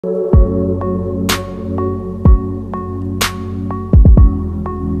The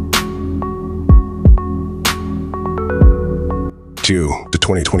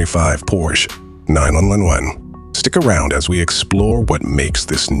 2025 Porsche 911. Stick around as we explore what makes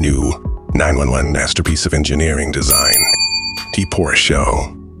this new 911 masterpiece of engineering design. The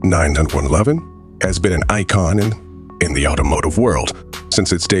Porsche 911 has been an icon in the automotive world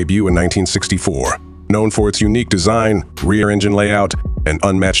since its debut in 1964. Known for its unique design, rear engine layout, and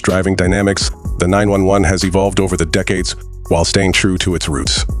unmatched driving dynamics, the 911 has evolved over the decades while staying true to its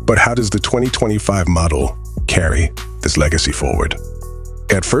roots. But how does the 2025 model carry this legacy forward?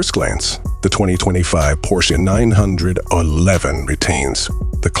 At first glance, the 2025 Porsche 911 retains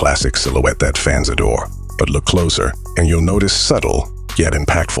the classic silhouette that fans adore. But look closer, and you'll notice subtle, yet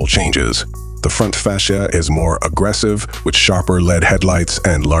impactful changes. The front fascia is more aggressive, with sharper LED headlights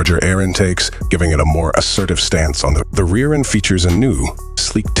and larger air intakes, giving it a more assertive stance on the rear end. Features a new,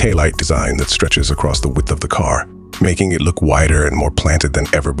 sleek taillight design that stretches across the width of the car, making it look wider and more planted than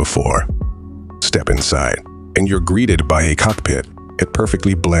ever before. Step inside, and you're greeted by a cockpit. It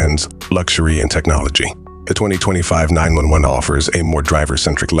perfectly blends luxury and technology. The 2025 911 offers a more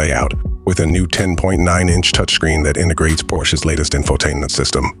driver-centric layout with a new 10.9-inch touchscreen that integrates Porsche's latest infotainment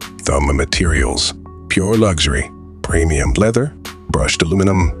system. The materials: pure luxury, premium leather, brushed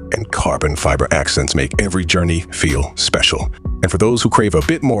aluminum, and carbon fiber accents make every journey feel special. And for those who crave a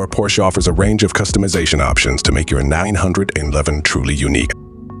bit more, Porsche offers a range of customization options to make your 911 truly unique.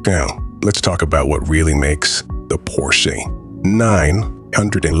 Now, let's talk about what really makes the Porsche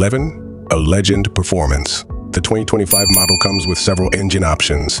 911 a legend performance. The 2025 model comes with several engine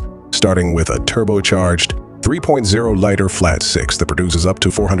options, starting with a turbocharged 3.0-liter flat six that produces up to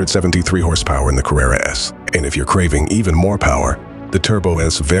 473 horsepower in the Carrera S. And if you're craving even more power, the Turbo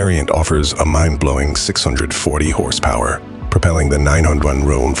S variant offers a mind-blowing 640 horsepower, propelling the 911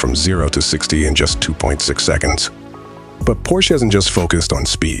 Roan from 0 to 60 in just 2.6 seconds. But Porsche hasn't just focused on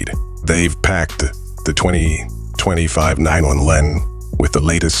speed. They've packed the 2025 911 with the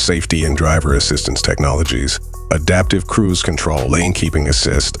latest safety and driver assistance technologies, adaptive cruise control, lane keeping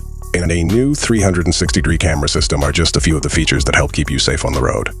assist, and a new 360-degree camera system are just a few of the features that help keep you safe on the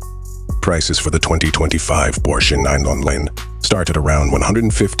road. Prices for the 2025 Porsche 911 start at around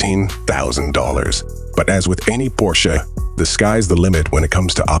 $115,000. But as with any Porsche, the sky's the limit when it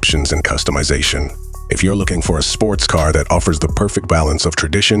comes to options and customization. If you're looking for a sports car that offers the perfect balance of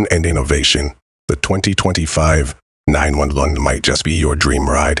tradition and innovation, the 2025 911 might just be your dream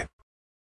ride.